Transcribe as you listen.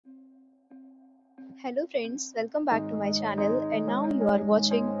Hello friends, welcome back to my channel and now you are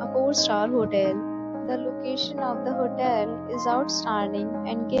watching a 4-star hotel. The location of the hotel is outstanding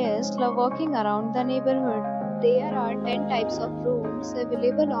and guests love walking around the neighborhood. There are 10 types of rooms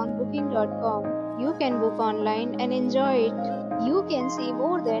available on booking.com. You can book online and enjoy it. You can see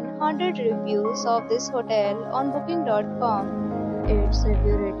more than 100 reviews of this hotel on booking.com. Its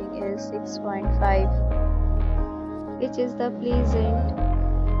review rating is 6.5, which is the pleasant.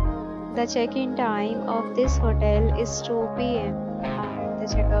 The check-in time of this hotel is 2 p.m. and the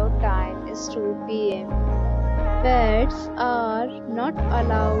checkout time is 2 p.m. Pets are not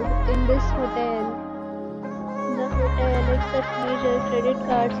allowed in this hotel. The hotel accepts major credit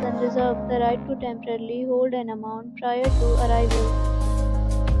cards and reserves the right to temporarily hold an amount prior to arrival.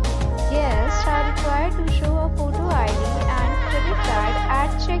 Guests are required to show a photo ID and credit card at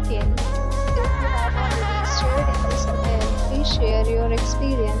check-in. If you have already stayed in this hotel, please share your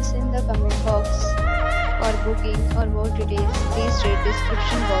experience in the comment box. For booking or more details, please read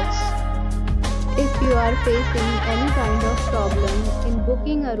description box. If you are facing any kind of problem in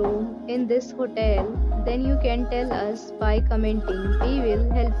booking a room in this hotel, then you can tell us by commenting. We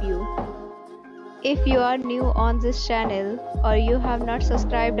will help you. If you are new on this channel or you have not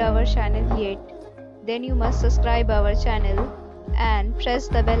subscribed our channel yet, then you must subscribe our channel and press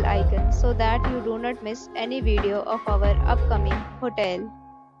the bell icon so that you do not miss any video of our upcoming hotel.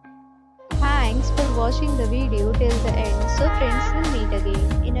 Thanks for watching the video till the end. So friends, will meet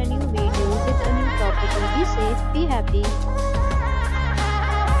again in a new video with a new property. Be safe, be happy.